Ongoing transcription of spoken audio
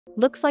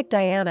Looks like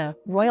Diana.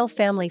 Royal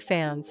family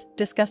fans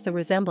discuss the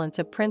resemblance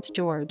of Prince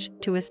George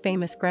to his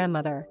famous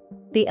grandmother.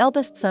 The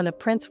eldest son of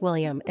Prince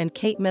William and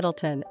Kate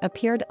Middleton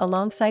appeared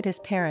alongside his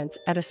parents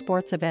at a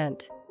sports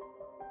event.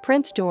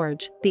 Prince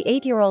George, the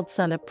 8-year-old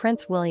son of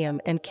Prince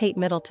William and Kate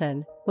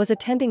Middleton, was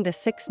attending the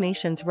Six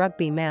Nations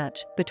rugby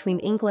match between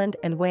England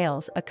and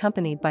Wales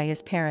accompanied by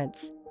his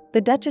parents.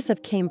 The Duchess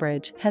of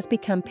Cambridge has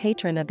become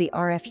patron of the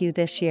RFU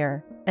this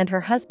year, and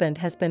her husband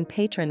has been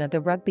patron of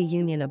the Rugby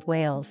Union of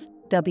Wales,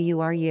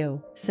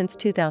 WRU, since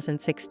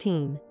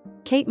 2016.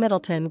 Kate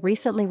Middleton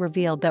recently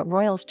revealed that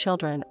Royals'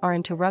 children are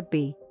into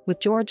rugby, with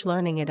George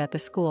learning it at the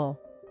school.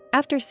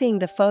 After seeing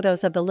the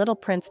photos of the little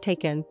prince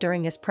taken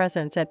during his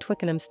presence at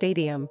Twickenham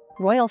Stadium,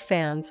 royal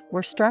fans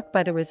were struck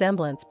by the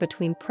resemblance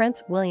between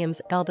Prince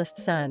William's eldest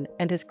son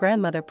and his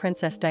grandmother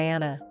Princess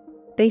Diana.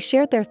 They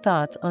shared their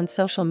thoughts on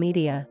social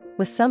media,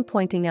 with some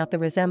pointing out the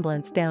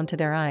resemblance down to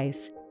their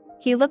eyes.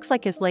 "He looks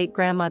like his late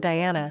grandma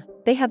Diana.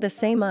 They have the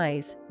same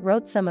eyes,"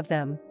 wrote some of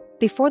them.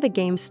 Before the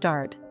game's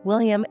start,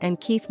 William and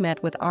Keith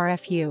met with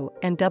RFU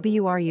and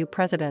WRU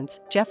presidents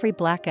Geoffrey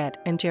Blackett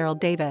and Gerald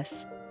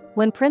Davis.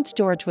 When Prince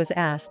George was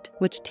asked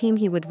which team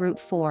he would root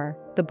for,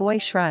 the boy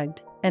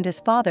shrugged, and his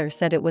father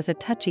said it was a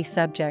touchy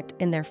subject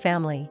in their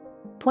family.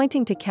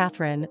 Pointing to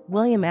Catherine,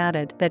 William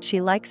added that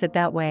she likes it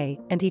that way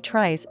and he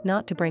tries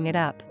not to bring it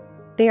up.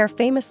 They are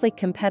famously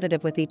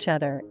competitive with each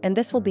other, and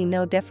this will be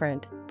no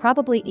different,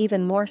 probably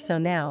even more so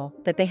now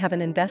that they have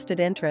an invested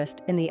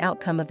interest in the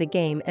outcome of the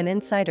game, an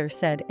insider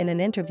said in an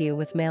interview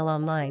with Mail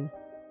Online.